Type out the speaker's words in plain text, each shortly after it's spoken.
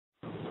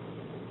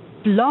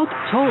Blog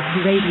Talk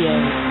Radio.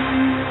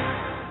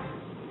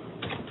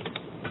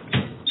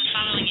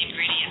 Following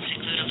ingredients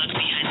include a look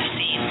behind the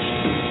scenes,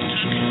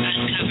 cook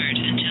uncovered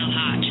until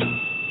hot,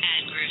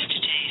 add grooves to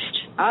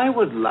taste. I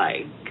would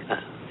like,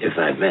 if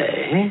I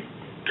may,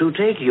 to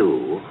take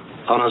you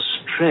on a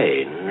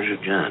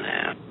strange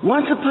journey.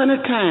 Once upon a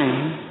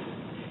time,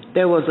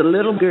 there was a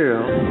little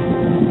girl.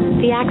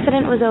 The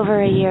accident was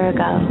over a year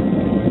ago.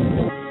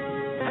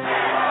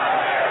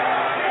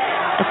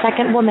 A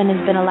second woman has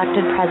been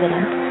elected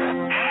president.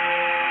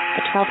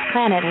 The 12th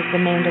planet has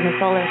been named in the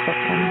solar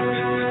system.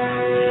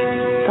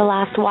 The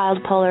last wild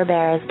polar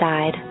bear has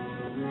died.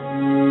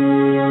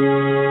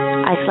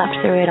 I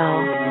slept through it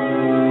all.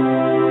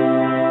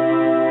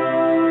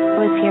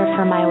 I was here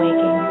for my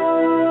waking.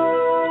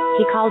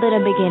 He called it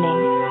a beginning.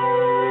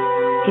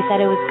 He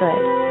said it was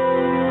good.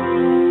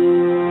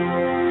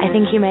 I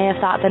think he may have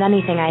thought that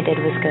anything I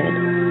did was good.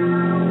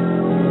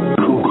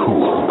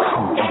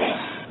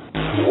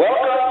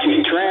 Welcome to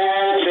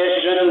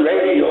Transition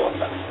Radio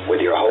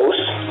with your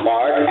host,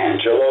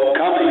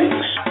 Misgendering.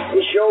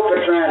 The show for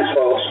trans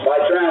folks by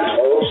trans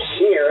folks,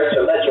 here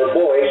to let your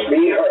voice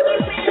be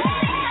heard.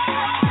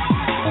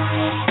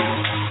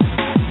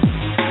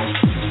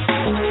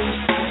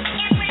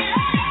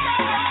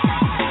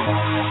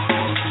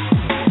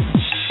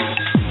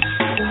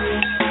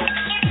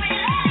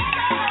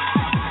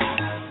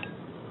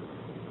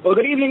 Well,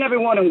 good evening,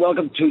 everyone, and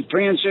welcome to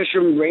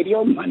Transition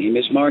Radio. My name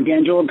is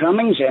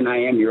Misgendering, and I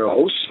am your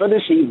host for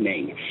this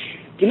evening.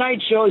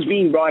 Tonight's show is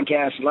being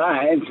broadcast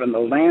live from the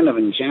land of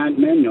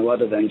enchantment, no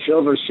other than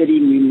Silver City,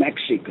 New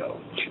Mexico.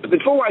 But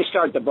before I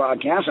start the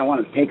broadcast, I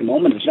want to take a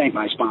moment to thank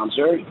my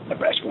sponsor,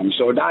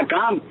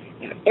 theBreastFormStore.com.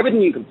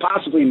 Everything you could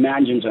possibly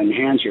imagine to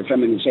enhance your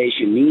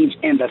feminization needs,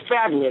 and the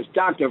fabulous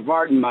Dr.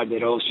 Vartan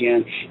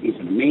Magdalosian. He's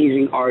an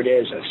amazing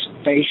artist, a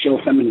facial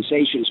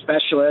feminization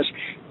specialist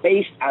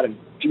based out of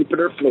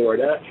Jupiter,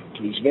 Florida.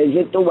 Please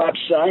visit the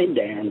website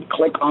and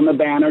click on the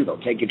banner. They'll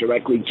take you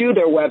directly to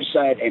their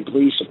website, and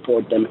please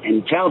support them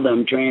and tell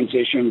them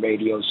Transition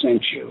Radio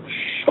sent you.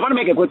 I want to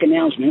make a quick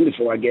announcement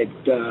before I get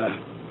the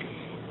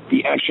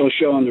actual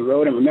show on the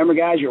road. And remember,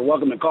 guys, you're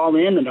welcome to call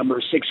in. The number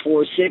is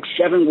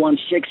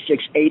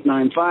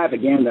 646-716-6895.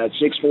 Again, that's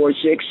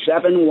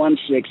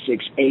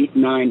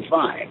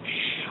 646-716-6895.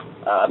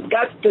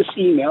 Got this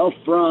email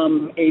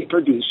from a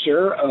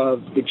producer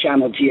of the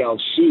channel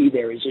TLC.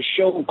 There is a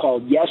show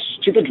called Yes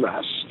to the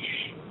Dress.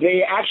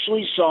 They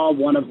actually saw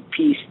one of the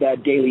piece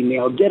that Daily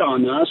Mail did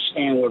on us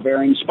and were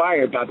very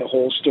inspired by the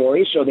whole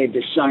story, so they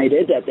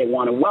decided that they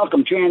want to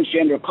welcome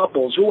transgender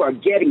couples who are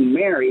getting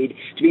married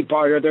to be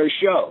part of their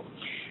show.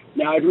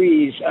 Now it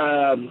reads,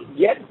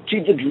 Yes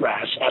to the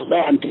Dress,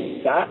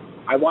 Atlanta.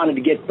 I wanted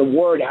to get the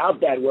word out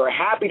that we're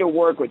happy to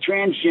work with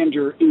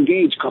transgender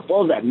engaged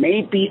couples that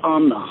may be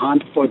on the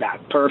hunt for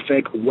that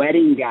perfect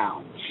wedding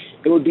gown.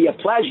 It would be a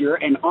pleasure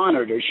and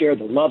honor to share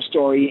the love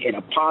story in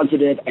a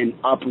positive and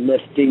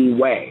uplifting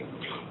way,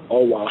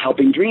 all while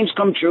helping dreams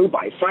come true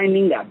by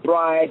finding that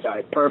bride,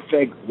 that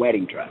perfect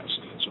wedding dress.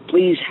 So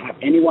please have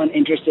anyone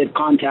interested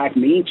contact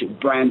me to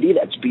Brandy,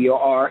 that's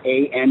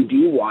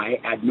BRANDY,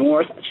 at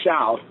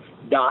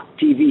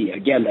northsouth.tv.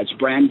 Again, that's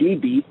Brandy,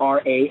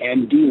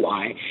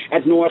 BRANDY,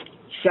 at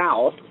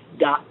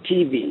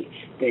northsouth.tv.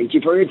 Thank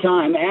you for your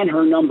time, and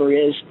her number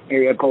is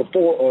area code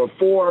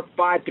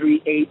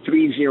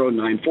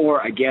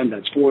 404-538-3094. Again,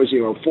 that's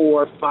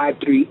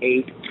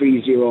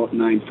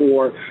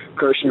 404-538-3094.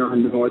 Kirshner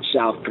North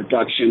South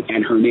Production,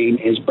 and her name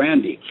is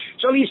Brandy.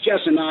 So Elise,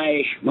 Jess, and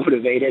I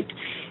motivated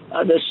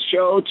this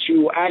show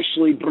to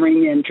actually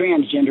bring in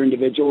transgender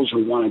individuals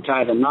who want to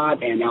tie the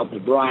knot and help the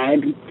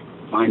bride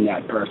find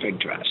that perfect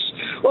dress.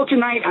 Well,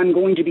 tonight I'm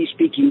going to be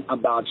speaking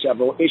about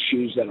several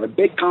issues that are a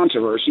bit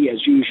controversy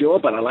as usual,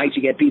 but I like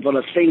to get people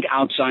to think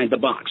outside the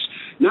box.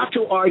 Not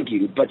to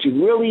argue, but to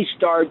really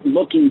start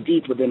looking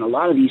deep within a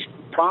lot of these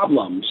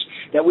problems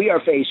that we are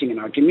facing in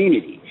our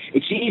community.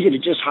 It's easy to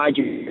just hide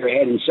your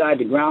head inside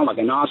the ground like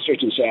an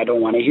ostrich and say, I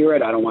don't want to hear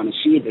it, I don't want to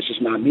see it, this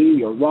is not me,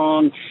 you're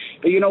wrong.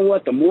 But you know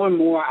what? The more and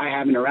more I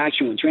have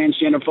interaction with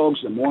transgender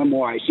folks, the more and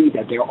more I see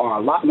that there are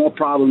a lot more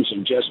problems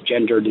than just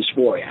gender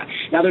dysphoria.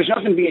 Now, there's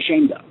nothing to be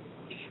ashamed of.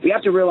 We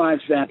have to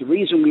realize that the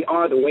reason we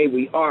are the way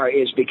we are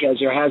is because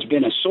there has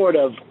been a sort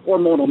of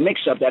hormonal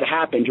mix-up that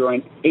happened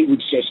during 8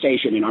 weeks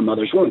gestation in our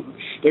mother's womb.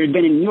 There's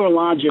been a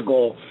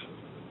neurological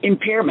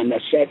impairment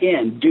that's set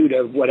in due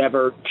to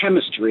whatever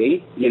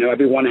chemistry. You know,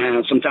 everyone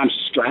has sometimes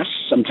stress,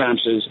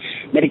 sometimes it's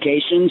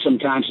medication,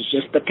 sometimes it's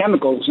just the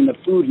chemicals in the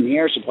food and the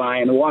air supply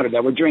and the water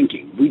that we're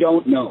drinking. We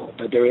don't know,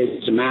 but there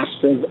is a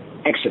massive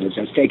exodus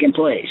that's taken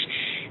place.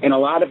 And a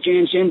lot of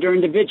transgender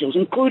individuals,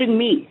 including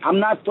me, I'm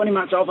not putting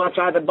myself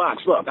outside the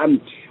box. Look,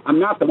 I'm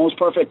not the most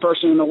perfect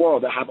person in the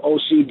world. I have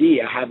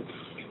OCD. I have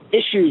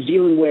issues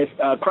dealing with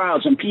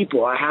crowds and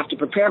people. I have to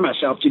prepare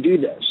myself to do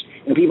this.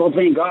 And people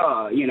think,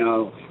 oh, you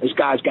know, this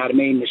guy's got it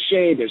made in the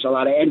shade. There's a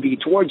lot of envy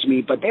towards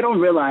me. But they don't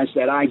realize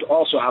that I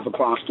also have a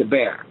cross to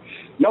bear.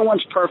 No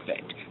one's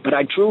perfect. But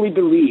I truly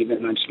believe,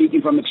 and I'm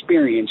speaking from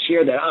experience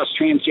here, that us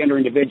transgender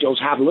individuals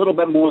have a little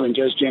bit more than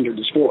just gender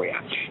dysphoria.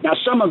 Now,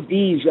 some of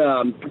these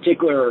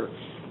particular,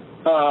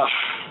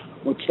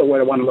 what's the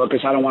word I want to look,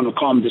 because I don't want to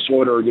call them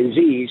disorder or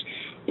disease,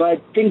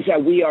 but things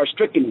that we are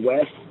stricken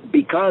with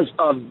because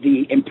of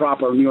the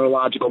improper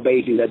neurological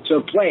basing that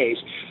took place,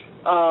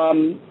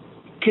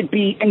 could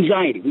be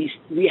anxiety.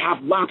 We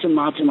have lots and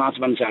lots and lots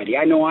of anxiety.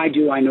 I know I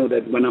do. I know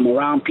that when I'm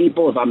around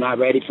people, if I'm not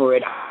ready for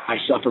it, I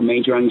suffer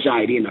major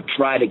anxiety, and I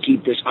try to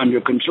keep this under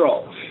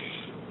control.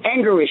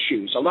 Anger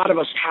issues. A lot of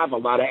us have a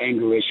lot of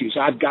anger issues.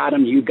 I've got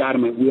them, you got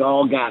them, we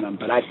all got them.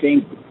 But I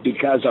think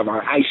because of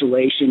our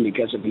isolation,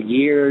 because of the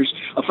years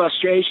of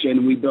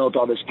frustration, we built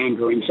all this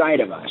anger inside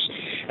of us.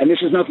 And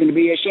this is nothing to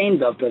be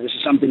ashamed of, but this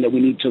is something that we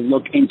need to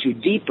look into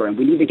deeper. And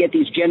we need to get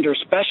these gender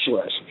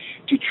specialists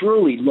to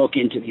truly look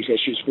into these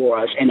issues for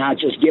us and not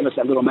just give us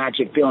that little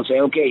magic pill and say,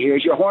 okay,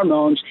 here's your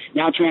hormones,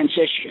 now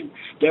transition.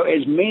 There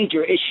is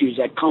major issues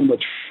that come with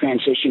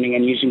transitioning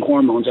and using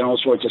hormones and all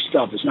sorts of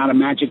stuff. It's not a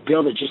magic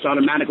pill that just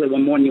automatically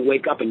one morning you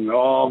wake up and you're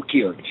all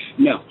cured.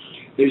 No,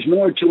 there's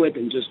more to it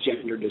than just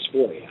gender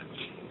dysphoria.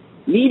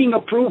 Needing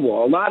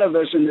approval. A lot of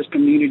us in this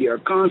community are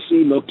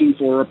constantly looking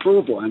for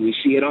approval, and we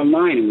see it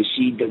online, and we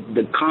see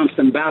the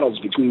constant battles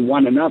between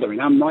one another,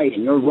 and I'm right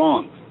and you're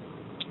wrong.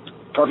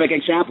 Perfect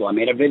example. I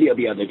made a video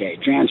the other day,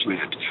 trans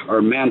rant,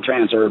 or man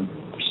trans, or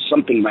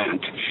something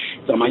rant.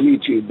 It's on my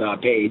YouTube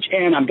page,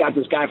 and I've got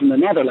this guy from the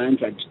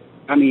Netherlands that,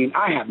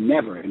 I have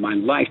never in my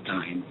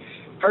lifetime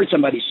heard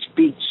somebody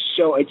speak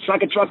so, it's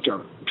like a truck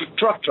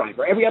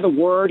driver. Every other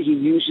word he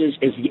uses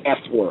is the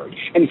F word.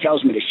 And he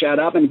tells me to shut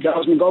up, and he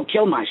tells me to go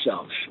kill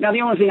myself. Now,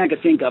 the only thing I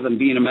could think of in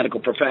being a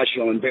medical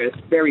professional and very,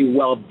 very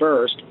well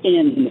versed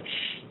in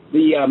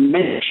the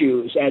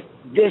issues that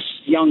this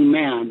young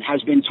man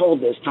has been told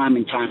this time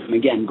and time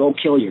again, go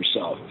kill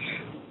yourself.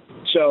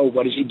 So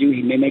what does he do?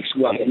 He mimics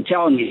what I'm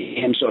telling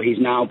him, so he's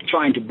now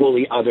trying to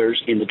bully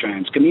others in the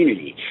trans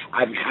community.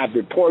 I've had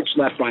reports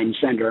left, right, and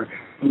center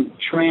from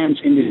trans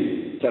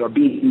individuals that are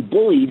being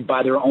bullied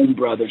by their own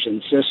brothers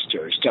and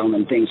sisters, telling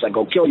them things like,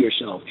 go kill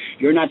yourself,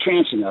 you're not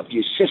trans enough,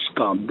 you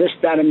cis-cum, this,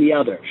 that, and the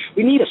other.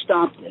 We need to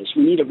stop this.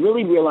 We need to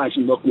really realize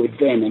and look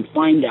within and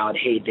find out,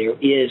 hey, there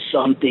is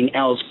something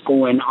else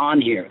going on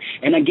here.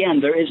 And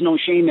again, there is no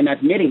shame in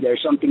admitting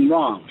there's something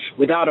wrong.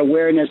 Without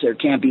awareness, there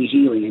can't be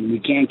healing, and we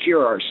can't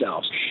cure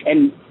ourselves.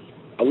 And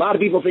a lot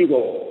of people think,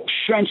 well,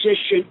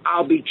 transition,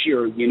 I'll be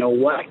cured. You know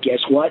what?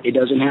 Guess what? It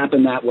doesn't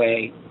happen that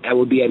way. That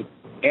would be a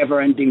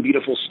ever-ending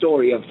beautiful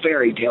story of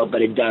fairy tale,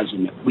 but it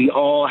doesn't. We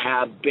all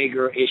have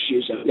bigger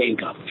issues to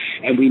think of,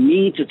 and we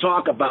need to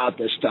talk about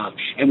this stuff,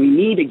 and we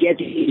need to get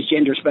these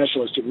gender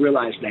specialists to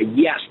realize that,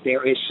 yes,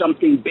 there is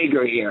something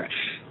bigger here.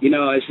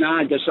 It's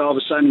not just all of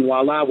a sudden,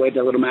 voila, wave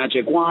the little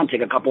magic wand,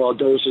 take a couple of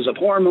doses of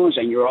hormones,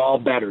 and you're all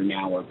better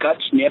now, or cut,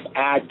 snip,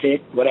 add,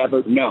 tick,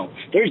 whatever. No,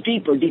 there's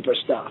deeper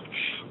stuff.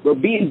 We're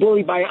being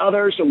bullied by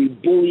others, so we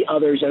bully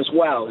others as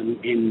well,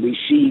 and we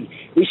see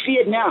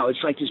it now.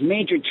 It's like this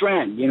major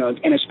trend,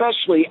 and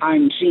especially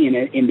I'm seeing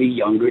it in the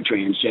younger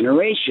trans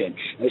generation.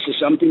 This is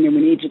something that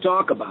we need to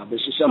talk about.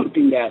 This is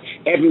something that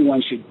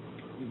everyone should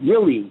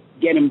really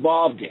get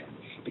involved in,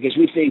 because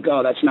we think,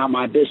 oh, that's not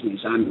my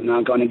business. I'm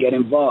not going to get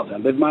involved. I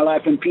live my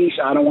life in peace.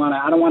 I don't want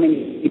to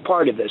be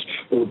part of this.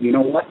 Well, you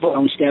know what?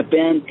 Don't step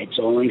in. It's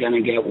only going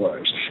to get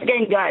worse.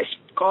 Again, guys,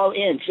 call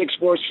in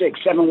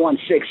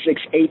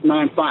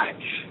 646-716-6895.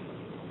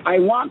 I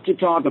want to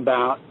talk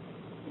about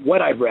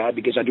what I've read,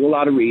 because I do a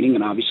lot of reading,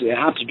 and obviously I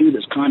have to do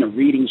this kind of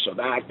reading so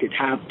that I could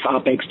have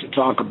topics to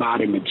talk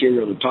about and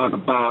material to talk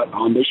about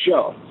on the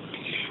show.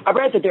 I've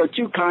read that there are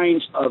two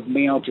kinds of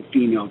male to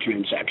female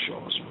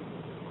transsexuals.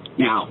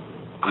 Now,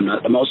 I'm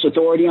not the most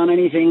authority on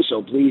anything,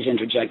 so please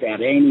interject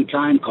at any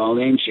time. Call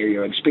in, share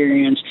your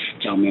experience,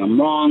 tell me I'm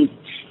wrong,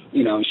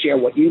 share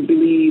what you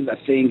believe. I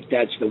think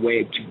that's the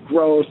way to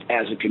growth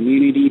as a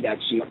community.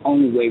 That's the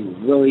only way we're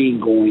really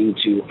going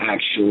to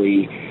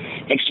actually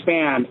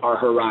expand our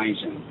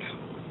horizon.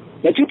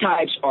 The two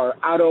types are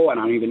and I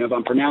don't even know if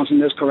I'm pronouncing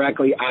this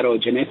correctly,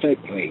 autogynephilic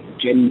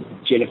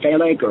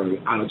or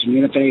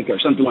autogynephilic or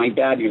something like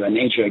that. You're the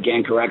nature,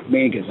 again, correct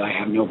me, because I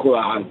have no clue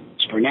how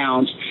it's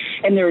pronounced.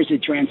 And there is the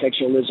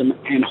transsexualism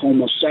and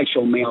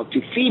homosexual male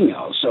to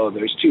female. So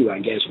there's two, I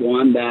guess.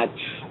 One that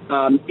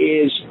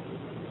is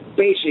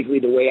basically,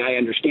 the way I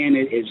understand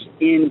it, is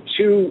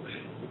into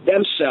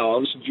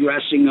themselves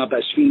dressing up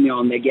as female,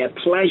 and they get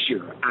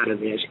pleasure out of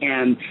this,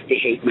 and they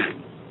hate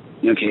men.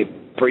 Okay,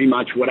 pretty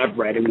much what I've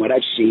read and what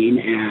I've seen,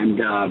 and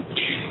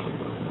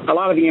a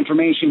lot of the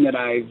information that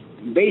I'm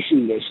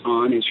basing this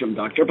on is from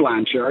Dr.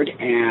 Blanchard,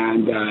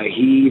 and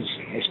his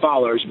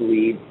followers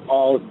believe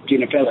all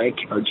genophilics,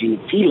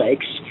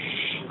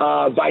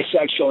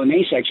 bisexual and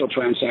asexual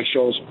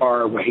transsexuals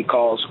are what he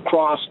calls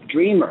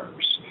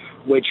cross-dreamers,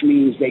 which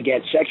means they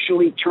get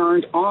sexually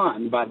turned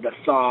on by the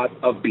thought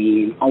of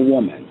being a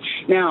woman.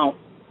 Now,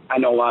 I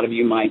know a lot of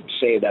you might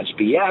say that's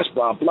BS,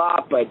 blah,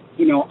 blah, but,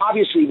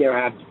 obviously there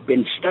have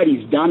been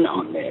studies done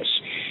on this.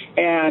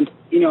 And,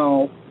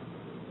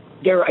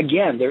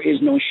 there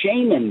is no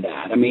shame in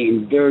that. I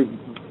mean,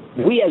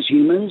 we as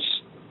humans,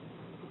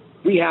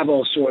 we have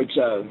all sorts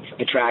of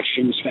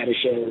attractions,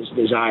 fetishes,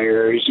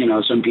 desires. You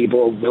know, some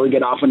people really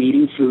get off on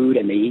eating food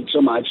and they eat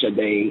so much that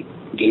they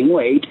gain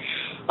weight.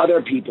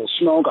 Other people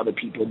smoke, other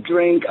people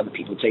drink, other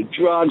people take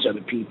drugs,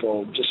 other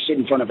people just sit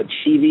in front of a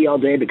TV all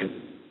day because,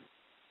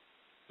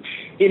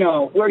 you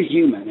know, we're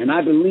human. And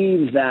I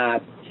believe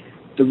that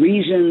the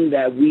reason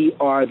that we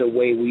are the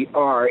way we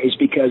are is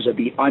because of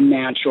the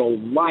unnatural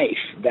life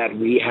that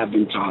we have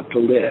been taught to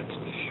live.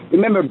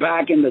 Remember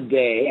back in the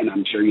day, and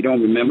I'm sure you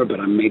don't remember, but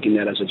I'm making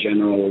that as a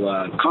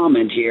general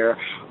comment here,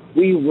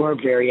 we were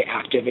very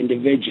active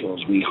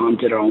individuals. We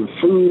hunted our own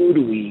food.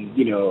 We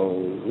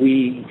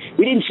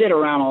didn't sit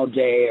around all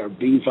day or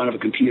be in front of a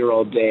computer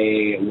all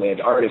day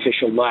with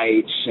artificial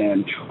lights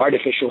and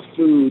artificial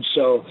food.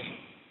 So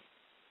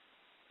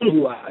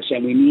to us,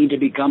 and we need to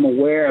become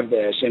aware of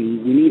this,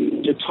 and we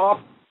need to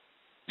talk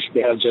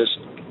instead of just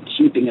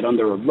keeping it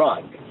under a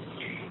rug.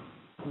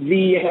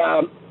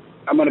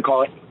 I'm going to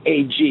call it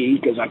AG,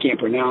 because I can't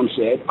pronounce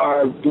it,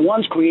 are the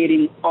ones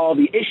creating all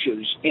the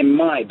issues, in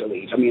my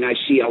belief. I mean, I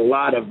see a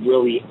lot of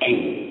really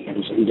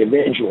angry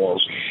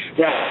individuals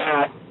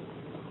that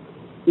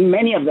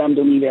many of them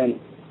don't even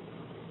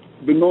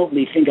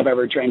remotely think of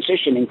ever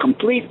transitioning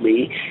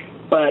completely,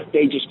 but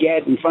they just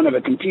get in front of a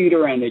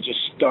computer and they just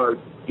start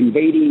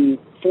invading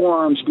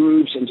forums,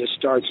 groups, and just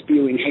start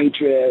spewing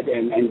hatred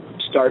and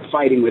start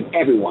fighting with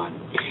everyone.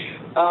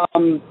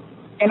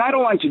 And I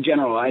don't like to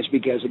generalize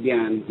because,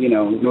 again, you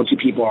know, no two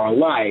people are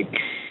alike.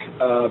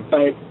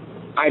 But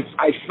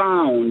I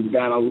found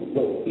that a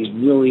lot of these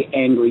really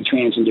angry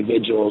trans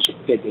individuals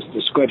fit this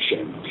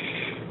description.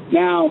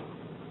 Now,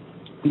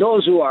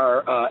 those who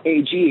are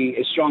AG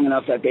is strong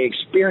enough that they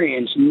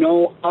experience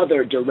no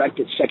other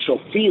directed sexual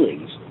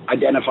feelings,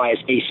 identify as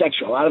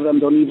asexual. A lot of them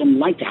don't even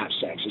like to have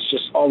sex. It's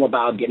just all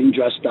about getting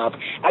dressed up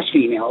as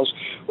females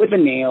with the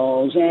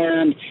nails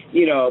and,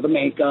 you know, the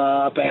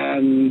makeup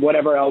and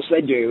whatever else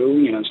they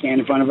do, you know, stand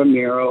in front of a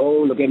mirror,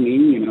 oh, look at me,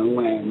 you know,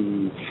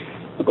 and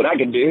look what I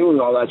can do and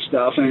all that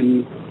stuff.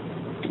 And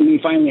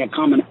finally, a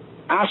common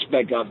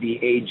aspect of the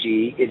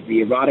AG is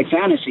the erotic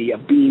fantasy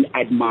of being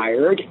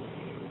admired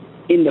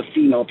in the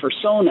female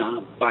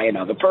persona by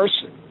another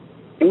person.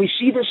 And we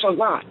see this a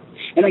lot.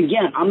 And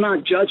again, I'm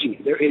not judging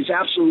it. There is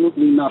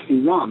absolutely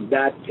nothing wrong.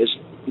 That is,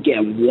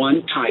 again,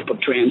 one type of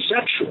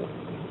transsexual.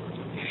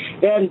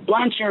 And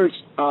Blanchard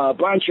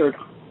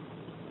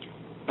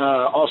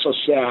also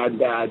said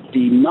that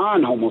the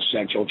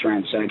non-homosexual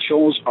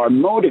transsexuals are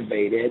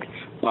motivated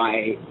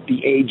by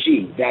the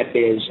AG. That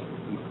is,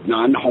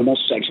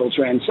 non-homosexual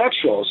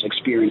transsexuals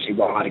experience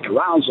erotic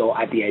arousal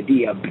at the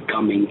idea of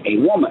becoming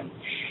a woman.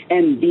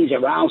 And these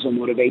arousal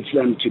motivates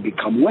them to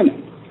become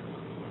women.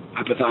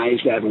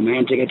 Hypothesize that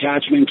romantic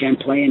attachment can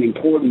play an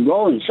important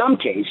role in some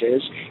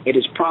cases. It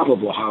is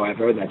probable,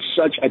 however, that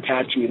such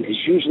attachment is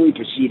usually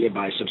preceded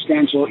by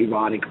substantial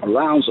erotic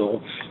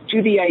arousal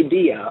to the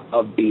idea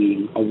of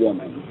being a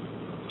woman.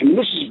 I mean,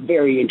 this is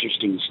very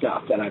interesting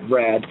stuff that I've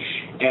read,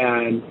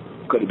 and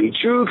could it be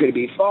true? Could it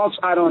be false?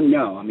 I don't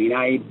know. I mean,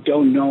 I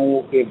don't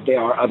know if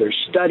there are other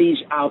studies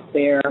out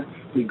there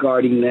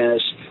regarding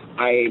this.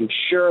 I am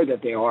sure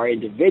that there are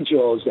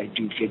individuals that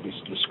do fit this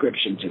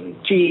description to the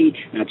T,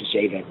 not to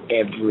say that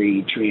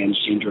every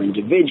transgender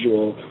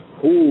individual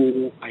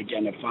who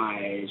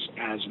identifies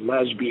as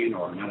lesbian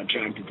or not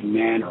attracted to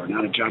men or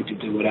not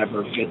attracted to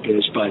whatever fit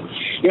this. But,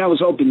 you know, I was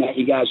hoping that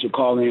you guys would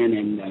call in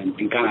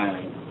and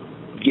kind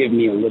of give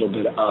me a little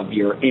bit of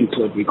your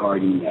input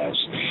regarding this.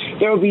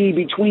 There will be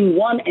between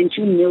 1 and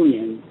 2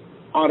 million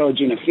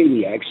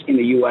autogynephilics in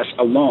the U.S.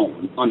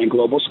 alone. On a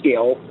global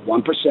scale,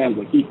 1%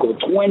 would equal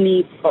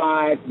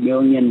 25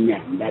 million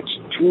men. That's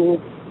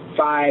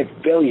 25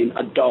 billion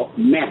adult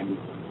men,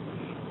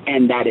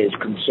 and that is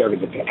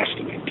conservative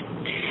estimate.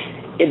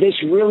 If this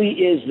really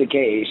is the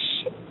case,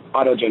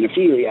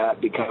 autogynephilia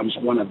becomes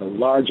one of the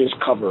largest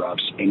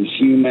cover-ups in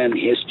human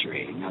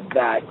history. Now,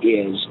 that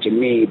is, to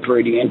me,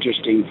 pretty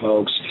interesting,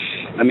 folks.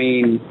 I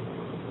mean,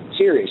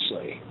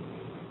 seriously,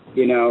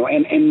 you know,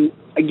 and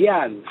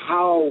again,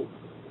 how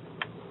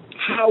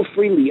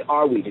freely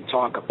are we to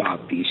talk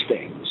about these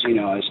things? You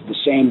know, it's the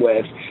same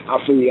with how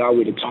freely are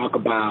we to talk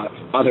about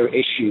other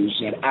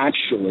issues that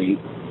actually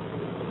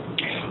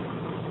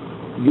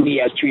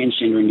we as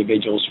transgender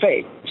individuals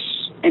face.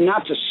 And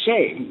not to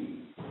say,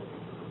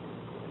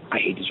 I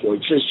hate this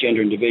word,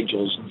 cisgender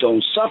individuals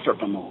don't suffer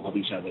from all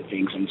these other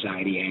things,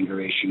 anxiety, anger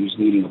issues,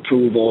 needing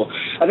approval.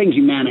 I think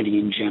humanity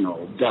in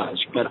general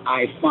does. But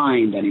I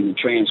find that in the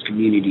trans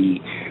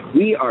community,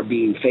 we are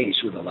being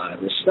faced with a lot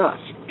of this stuff.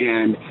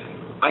 And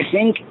I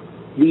think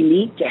we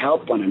need to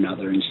help one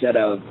another instead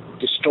of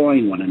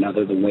destroying one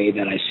another the way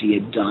that I see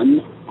it done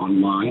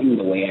online,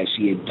 the way I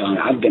see it done.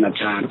 I've been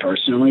attacked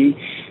personally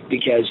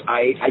because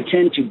I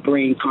tend to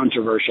bring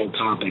controversial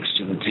topics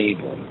to the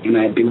table. And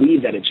I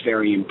believe that it's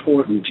very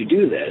important to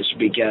do this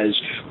because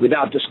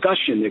without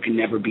discussion, there can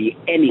never be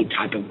any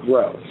type of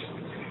growth.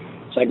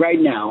 It's like right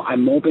now,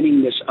 I'm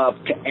opening this up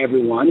to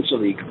everyone so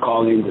that you can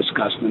call in and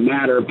discuss the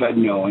matter, but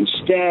no,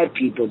 instead,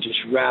 people just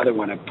rather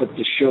want to put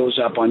the shows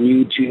up on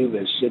YouTube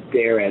and sit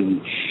there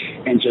and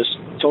just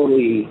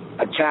totally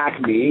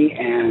attack me,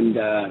 and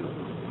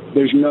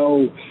there's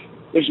no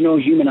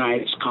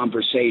humanized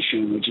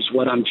conversation, which is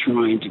what I'm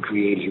trying to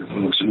create here,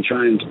 folks. I'm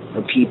trying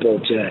for people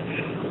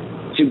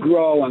to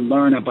grow and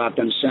learn about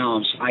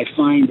themselves. I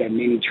find that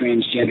many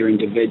transgender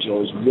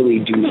individuals really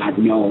do not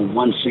know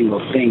one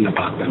single thing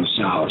about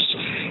themselves,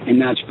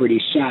 and that's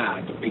pretty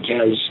sad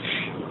because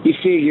you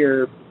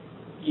figure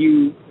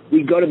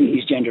we go to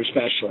these gender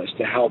specialists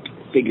to help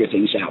figure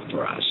things out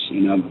for us.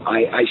 You know,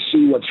 I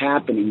see what's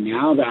happening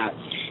now that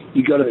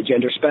you go to the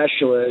gender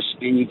specialist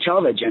and you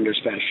tell the gender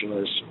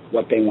specialist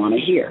what they want to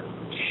hear.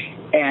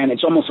 And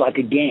it's almost like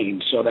a game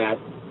so that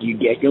you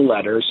get your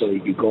letter so that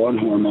you can go on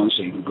hormones,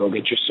 so you can go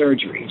get your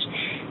surgeries.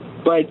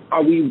 But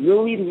are we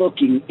really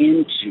looking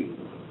into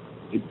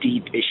the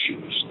deep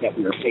issues that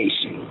we're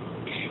facing?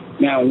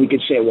 Now, we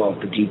could say, well,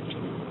 the deep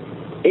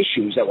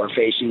issues that we're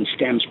facing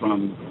stems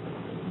from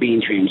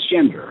being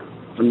transgender,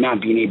 from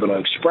not being able to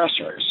express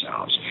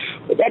ourselves.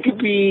 But that could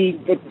be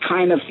the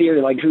kind of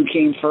theory, like who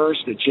came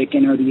first, the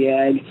chicken or the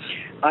egg?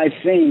 I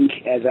think,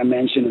 as I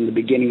mentioned in the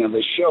beginning of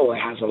the show, it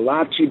has a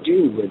lot to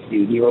do with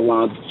the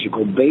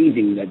neurological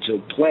bathing that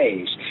took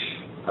place,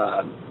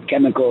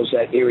 chemicals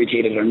that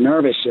irritated our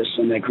nervous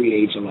system that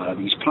creates a lot of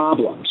these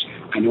problems.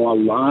 I know a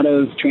lot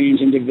of trans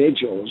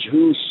individuals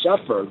who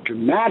suffer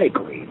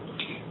dramatically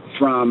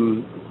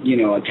from,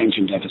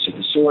 attention deficit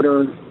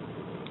disorder,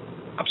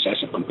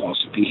 obsessive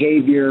compulsive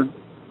behavior.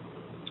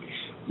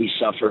 We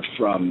suffer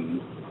from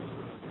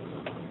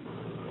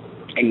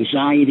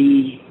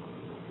anxiety,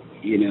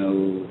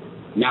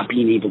 not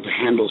being able to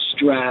handle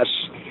stress,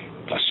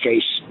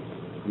 frustration.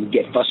 We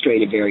get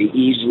frustrated very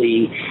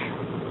easily.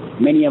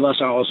 Many of us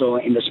are also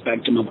in the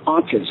spectrum of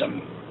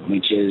autism,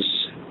 which is,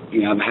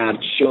 I've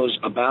had shows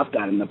about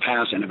that in the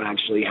past, and I've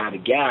actually had a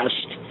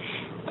guest,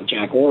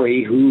 Jack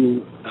Ory,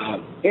 who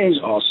is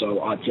also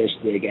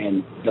autistic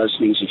and does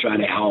things to try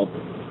to help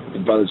the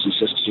brothers and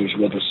sisters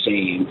with the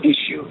same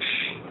issue.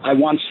 I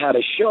once had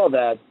a show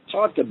that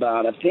talked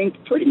about, I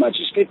think, pretty much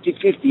is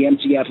 50-50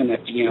 MTF and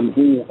FTM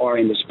who are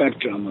in the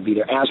spectrum of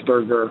either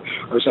Asperger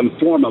or some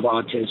form of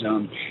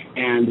autism.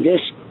 And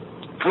this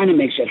kind of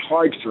makes it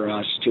hard for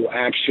us to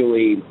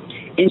actually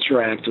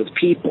interact with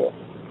people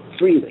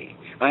freely.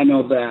 I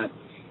know that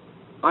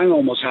I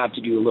almost have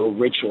to do a little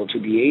ritual to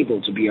be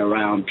able to be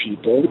around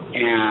people,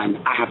 and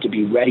I have to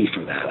be ready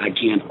for that. I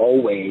can't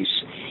always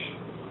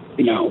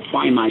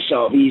find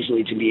myself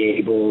easily to be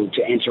able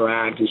to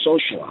interact and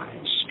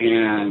socialize.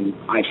 And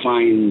I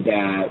find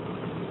that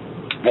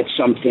that's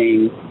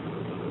something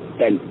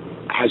that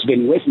has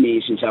been with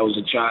me since I was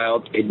a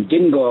child. It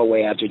didn't go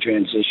away after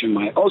transition.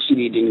 My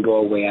OCD didn't go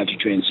away after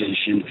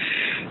transition.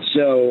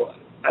 So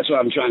that's what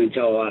I'm trying to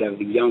tell a lot of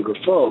the younger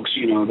folks.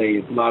 A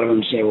lot of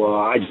them say, well,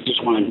 I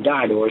just want to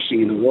die. The worst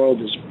thing in the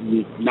world is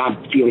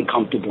not feeling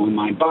comfortable in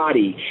my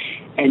body.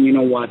 And you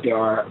know what? There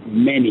are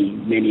many,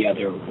 many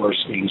other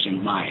worse things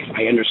in life.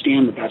 I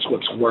understand that that's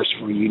what's worse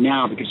for you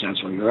now because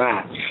that's where you're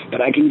at. But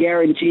I can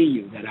guarantee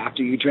you that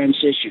after you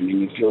transition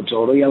and you feel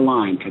totally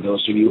aligned, for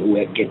those of you who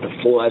get the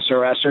full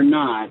SRS or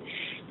not,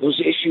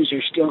 those issues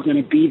are still going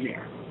to be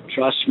there.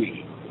 Trust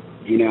me.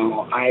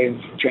 I've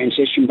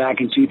transitioned back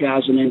in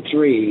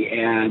 2003,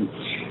 and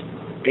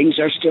things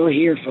are still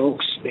here,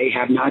 folks. They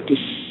have not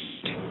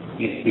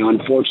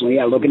unfortunately,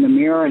 I look in the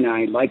mirror and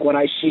I like what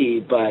I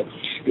see, but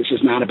this is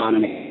not about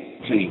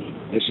anything.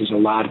 This is a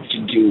lot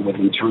to do with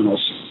internal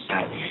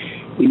that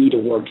we need to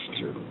work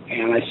through.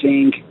 And I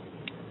think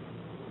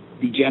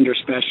the gender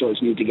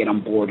specialists need to get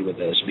on board with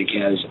this,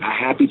 because a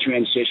happy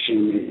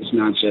transition is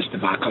not just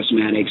about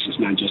cosmetics. It's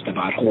not just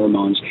about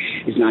hormones.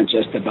 It's not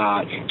just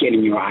about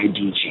getting your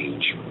ID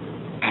changed.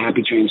 A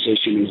happy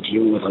transition is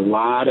dealing with a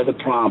lot of the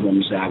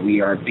problems that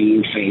we are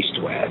being faced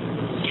with.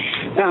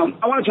 Now,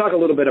 I want to talk a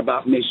little bit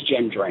about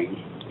misgendering.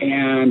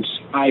 And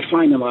I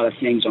find a lot of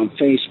things on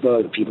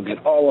Facebook that people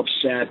get all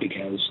upset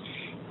because,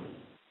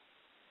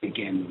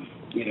 again,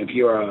 if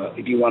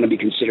you want to be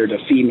considered a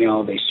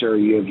female, they sir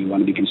you. If you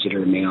want to be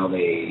considered a male,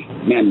 they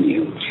mem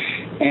you.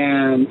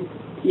 And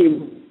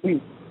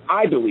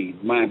I believe,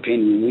 in my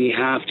opinion, we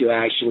have to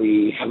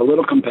actually have a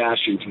little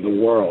compassion for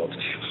the world.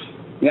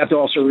 We have to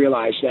also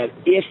realize that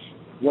if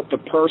what the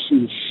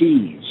person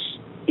sees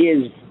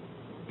is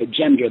the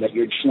gender that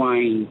you're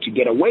trying to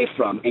get away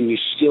from, and you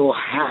still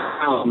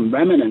have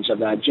remnants of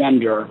that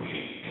gender,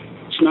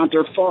 it's not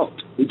their fault.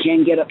 We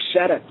can't get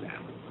upset at them.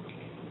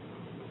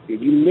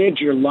 If you lived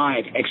your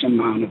life X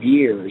amount of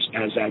years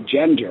as that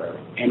gender,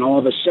 and all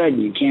of a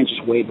sudden you can't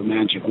just wave a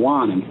magic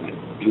wand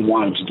and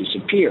want it to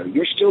disappear,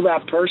 you're still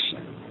that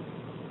person.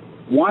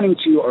 Wanting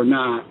to or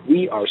not,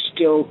 we are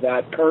still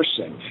that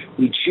person.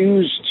 We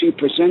choose to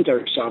present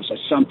ourselves as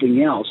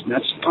something else, and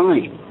that's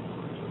fine.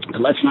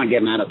 But let's not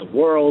get mad at the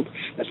world.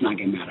 Let's not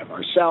get mad at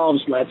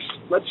ourselves. Let's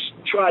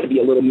try to be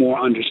a little more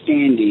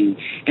understanding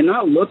and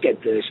not look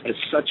at this as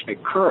such a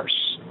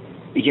curse,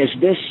 because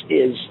this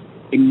is,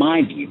 in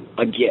my view,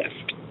 a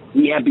gift.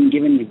 We have been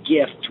given the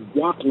gift to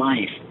walk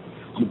life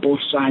on both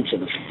sides of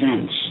the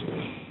fence,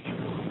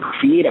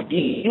 create a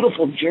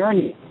beautiful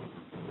journey.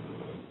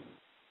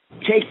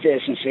 Take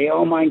this and say,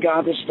 oh my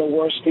God, this is the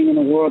worst thing in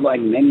the world, like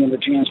many of the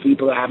trans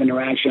people that have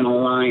interaction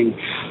online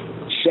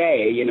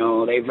say, you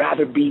know, they'd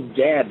rather be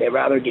dead, they'd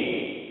rather get...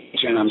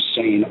 And I'm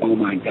saying, oh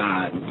my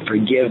God,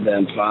 forgive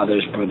them,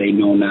 fathers, for they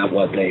know not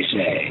what they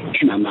say.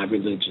 And I'm not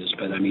religious,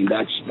 but I mean,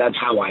 that's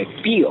how I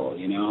feel,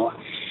 you know.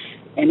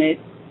 And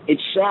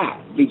it's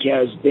sad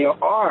because there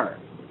are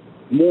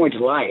more to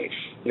life.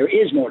 There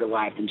is more to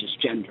life than just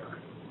gender.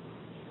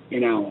 You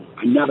know,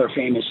 another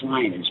famous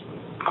line is,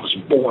 I was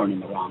born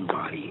in the wrong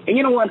body. And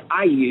you know what?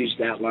 I used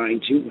that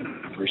line too when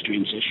I first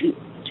transitioned.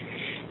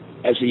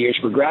 As the years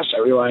progressed,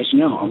 I realized,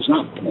 no, I was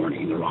not born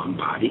in the wrong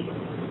body.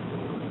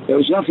 There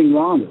was nothing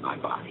wrong with my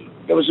body.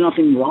 There was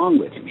nothing wrong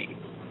with me.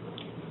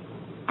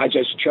 I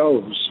just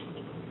chose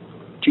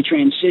to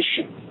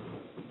transition.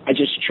 I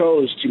just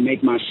chose to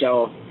make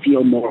myself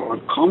feel more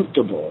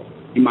comfortable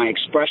in my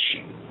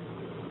expression.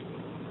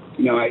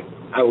 You know,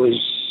 I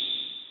was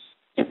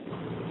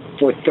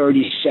for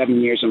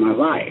 37 years of my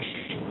life,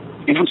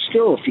 and I'm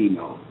still a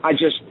female. I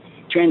just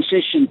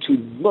transitioned to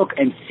look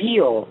and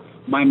feel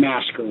my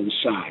masculine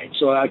side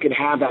so I could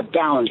have that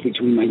balance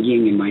between my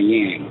yin and my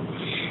yang.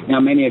 Now,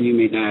 many of you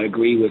may not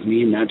agree with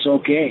me, and that's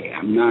okay.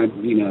 I'm not,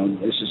 you know,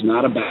 this is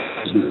not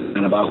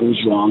about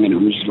who's wrong and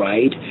who's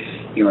right,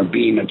 you know,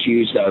 being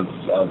accused of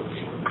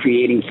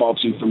creating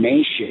false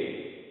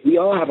information. We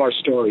all have our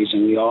stories,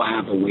 and we all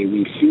have the way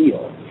we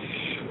feel.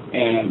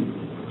 And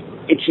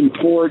it's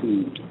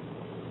important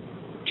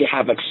to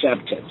have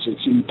acceptance.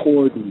 It's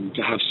important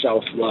to have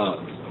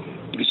self-love,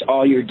 because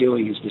all you're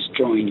doing is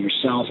destroying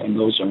yourself and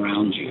those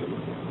around you.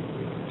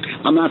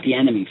 I'm not the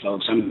enemy,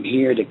 folks. I'm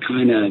here to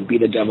kind of be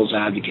the devil's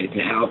advocate, to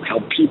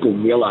help people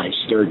realize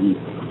certain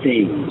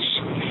things,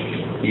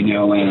 you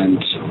know.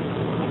 And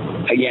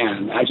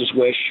again, I just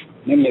wish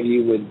many of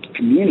you would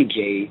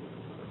communicate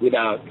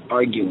without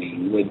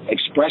arguing, would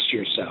express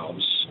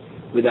yourselves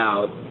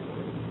without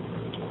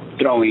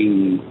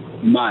throwing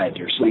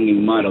mud or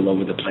slinging mud all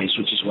over the place,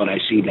 which is what I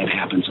see that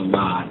happens a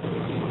lot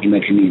in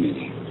the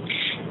community.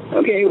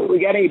 Okay, we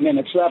got 8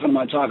 minutes left, and I'm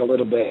going to talk a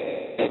little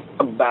bit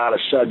about a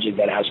subject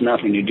that has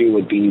nothing to do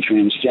with being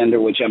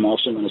transgender, which I'm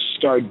also going to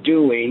start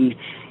doing,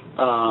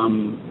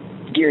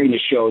 gearing the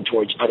show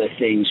towards other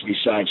things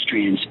besides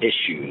trans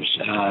issues.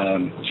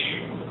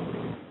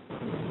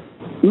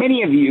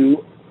 Many of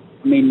you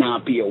may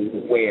not be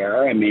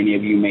aware, and many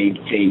of you may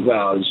think,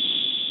 well,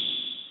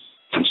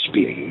 it's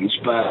species,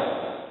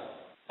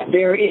 but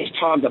there is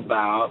talk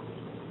about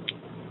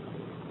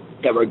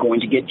that we're going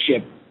to get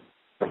chipped.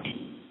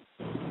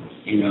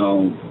 You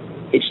know,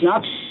 it's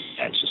not,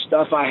 that's the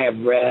stuff I have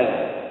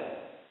read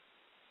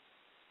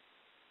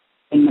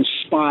and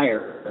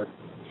inspired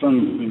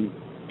from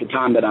the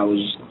time that I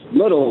was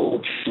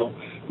little.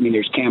 I mean,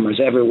 there's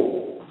cameras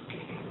everywhere.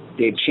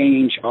 They've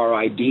changed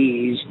our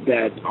IDs,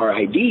 that our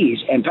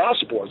IDs and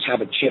passports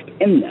have a chip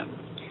in them.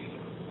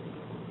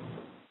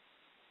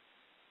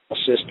 A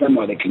system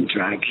where they can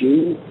track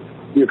you,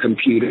 your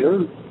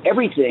computer,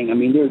 everything. I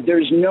mean,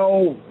 there's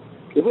no,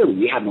 really,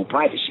 we have no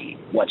privacy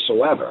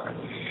whatsoever.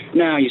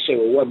 Now, you say,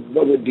 well,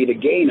 what would be the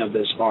gain of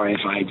this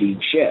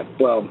RFID chip?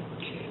 Well,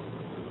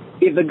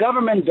 if the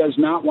government does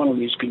not want to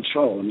lose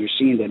control, and you're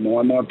seeing that more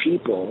and more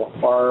people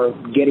are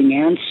getting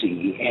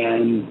antsy,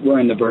 and we're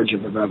on the verge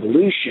of a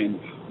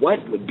revolution, what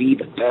would be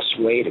the best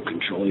way to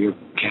control your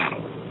cattle?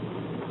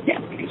 Yeah,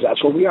 because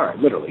that's what we are,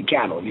 literally,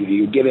 cattle. You know,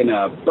 you're given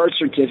a birth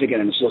certificate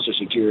and a Social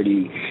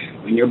Security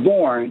when you're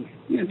born.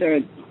 You know, the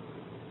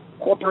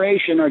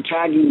corporation are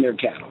tagging their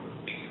cattle.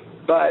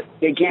 But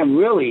they can't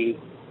really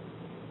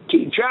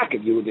keep track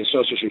of you with your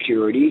Social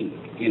Security,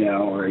 you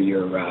know, or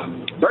your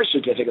birth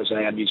certificate, so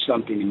they have to do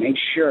something to make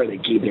sure they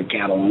keep their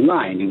cattle in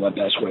line. And what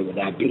best way would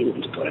that be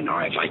than to put an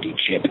RFID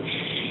chip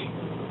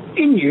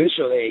in you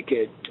so they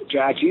could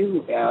track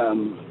you?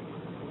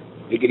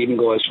 They could even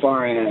go as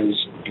far as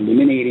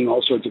eliminating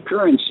all sorts of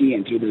currency,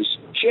 and through this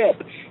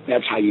chip,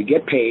 that's how you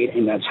get paid,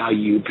 and that's how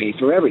you pay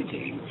for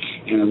everything.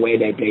 In a way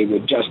that they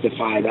would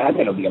justify that,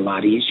 it'll be a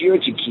lot easier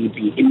to keep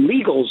the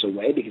illegals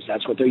away, because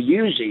that's what they're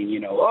using. You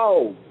know,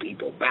 oh,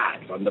 people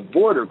bad from the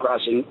border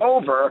crossing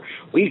over.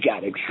 We've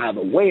got to have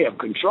a way of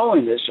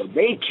controlling this so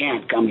they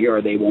can't come here,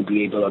 or they won't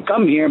be able to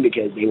come here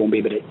because they won't be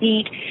able to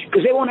eat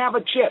because they won't have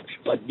a chip.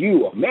 But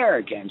you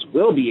Americans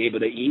will be able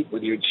to eat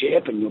with your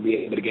chip, and you'll be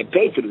able to get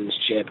paid through this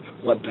chip.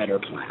 What better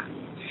plan?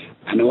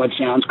 I know it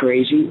sounds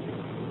crazy.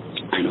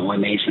 I know it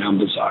may sound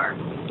bizarre.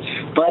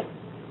 But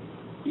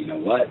you know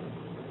what?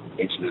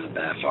 It's not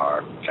that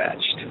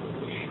far-fetched.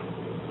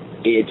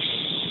 It's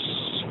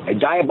a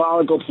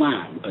diabolical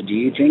plan, but do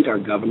you think our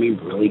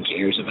government really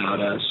cares about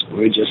us?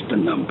 We're just a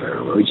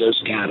number. We're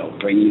just cattle,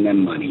 bringing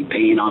them money,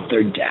 paying off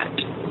their debt.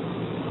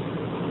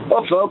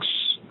 Well, folks,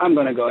 I'm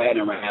going to go ahead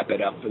and wrap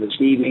it up for this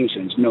evening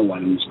since no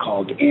one has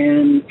called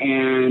in,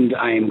 and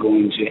I am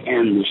going to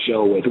end the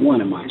show with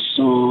one of my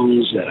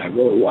songs that I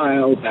wrote a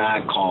while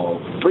back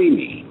called Free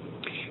Me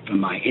from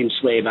my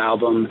Enslave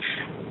album.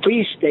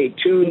 Please stay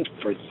tuned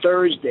for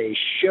Thursday's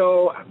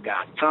show. I've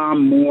got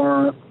Tom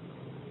Moore,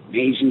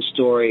 amazing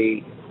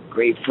story,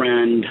 great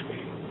friend.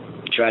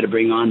 Try to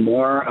bring on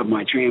more of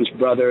my trans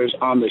brothers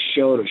on the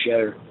show to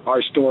share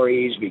our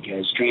stories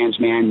because trans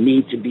men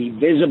need to be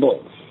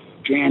visible.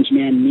 Trans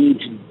men need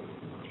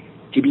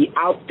to be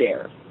out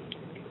there.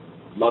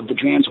 Love the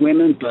trans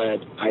women,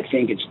 but I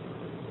think it's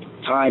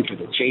time for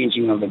the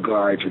changing of the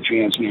guard for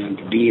trans men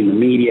to be in the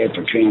media,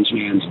 for trans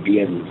men to be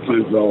in the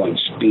front row and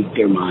speak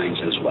their minds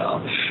as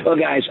well. Well,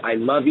 guys, I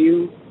love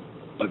you,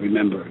 but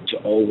remember to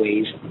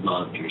always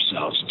love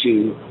yourselves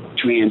too.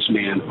 Trans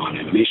Man on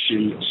a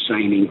Mission,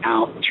 signing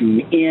out.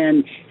 Tune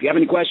in. If you have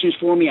any questions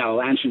for me,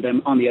 I'll answer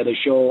them on the other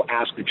show.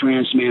 Ask the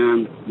Trans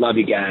Man. Love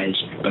you guys,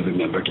 but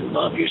remember to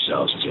love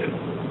yourselves too.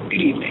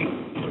 Good evening.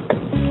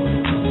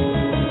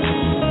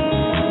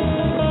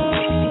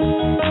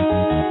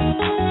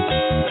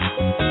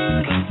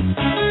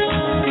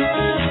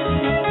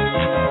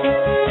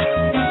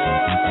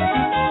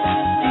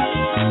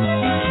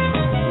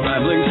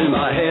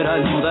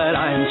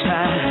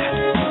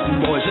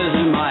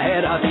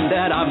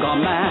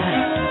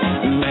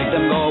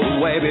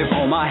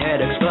 Before my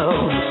head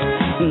explodes,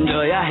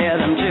 do you hear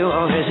them too,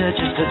 or is it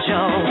just a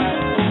joke?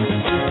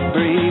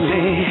 Free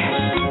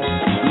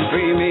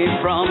me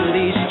from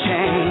these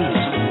chains,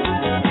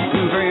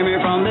 free me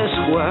from this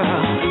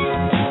world,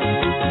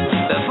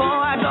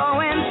 before I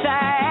go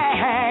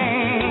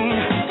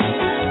insane.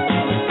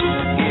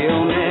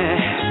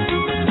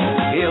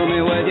 Heal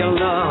me with your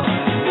love,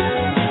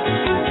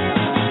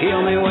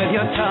 heal me with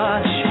your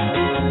touch,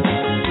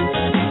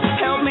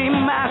 help me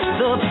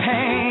master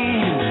pain.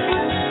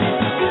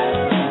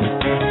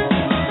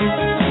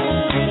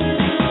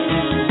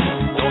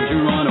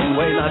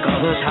 Like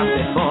others have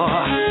before,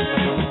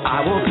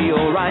 I will be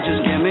alright,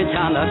 just give me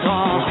time, that's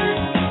all.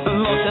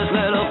 Look, this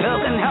little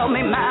pill can help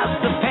me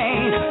master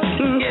pain.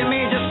 Give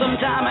me just some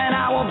time and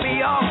I will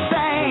be all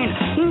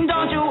sane.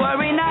 Don't you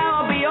worry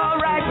now, I'll be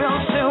alright real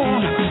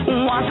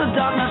soon. Once the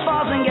darkness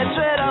falls and gets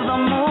rid of the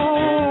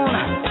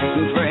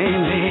moon. Free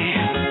me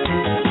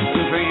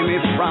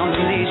from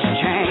these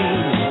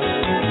chains,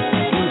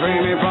 free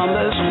me from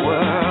this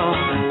world.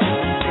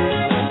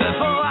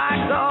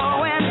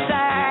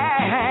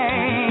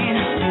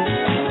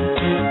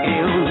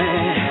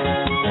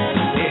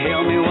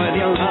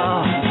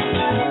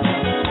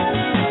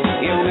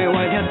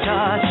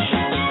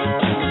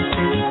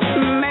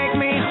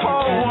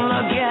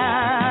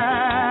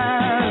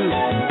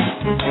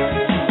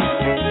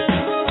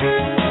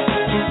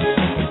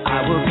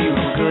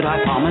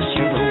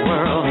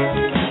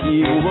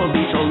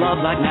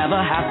 Like never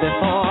have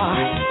before.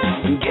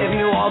 Give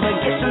you all the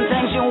gifts and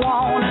things you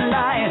want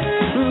tonight.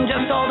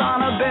 Just hold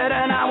on a bit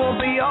and I will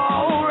be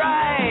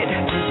alright.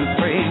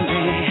 Free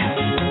me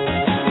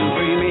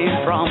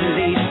from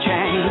these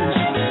chains,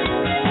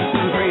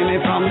 free me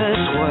from this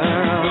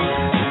world,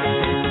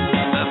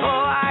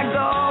 before I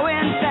go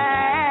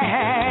insane.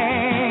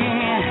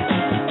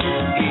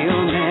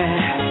 Heal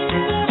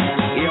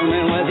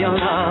me with your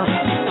love,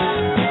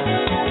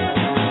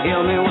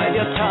 heal me with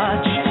your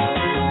touch.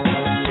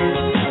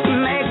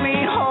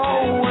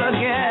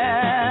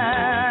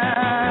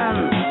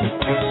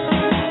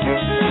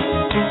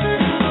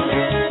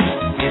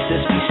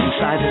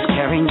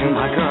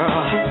 My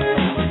girl,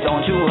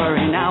 don't you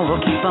worry now, we'll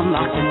keep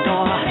unlocked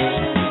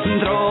indoors.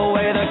 Throw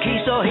away the key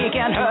so he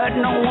can't hurt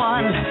no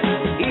one.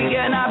 He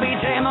cannot be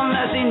tamed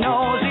unless he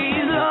knows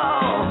he's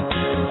low.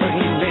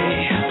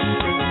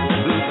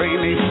 Free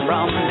me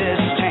from this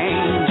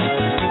chains,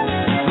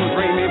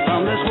 free me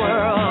from this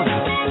world,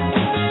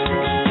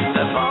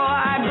 before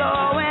I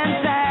go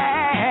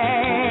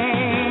insane.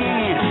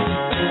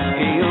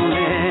 Heal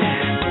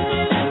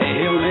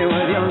me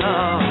with your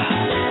love,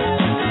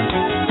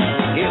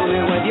 heal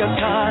me with your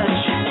touch,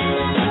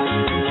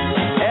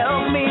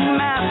 help me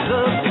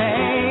master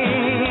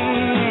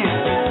pain.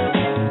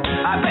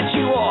 I bet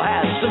you all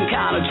had some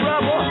kind of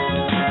trouble.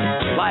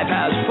 Life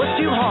has pushed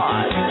you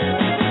hard.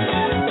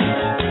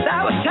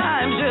 There were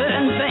times you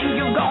didn't think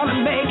you're gonna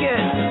make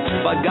it,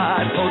 but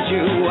God pulled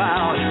you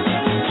out.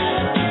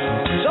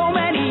 So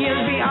many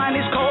years behind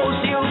these cold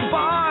steel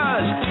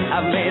bars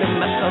have made a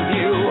mess of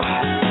you.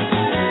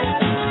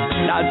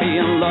 Not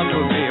being loved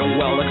or being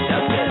well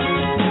accepted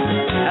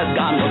has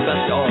gotten the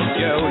best of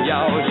you, yo.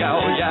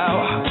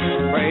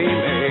 Free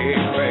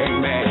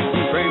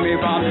me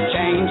from the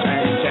chain.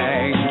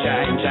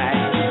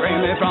 Free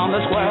me from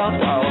this world.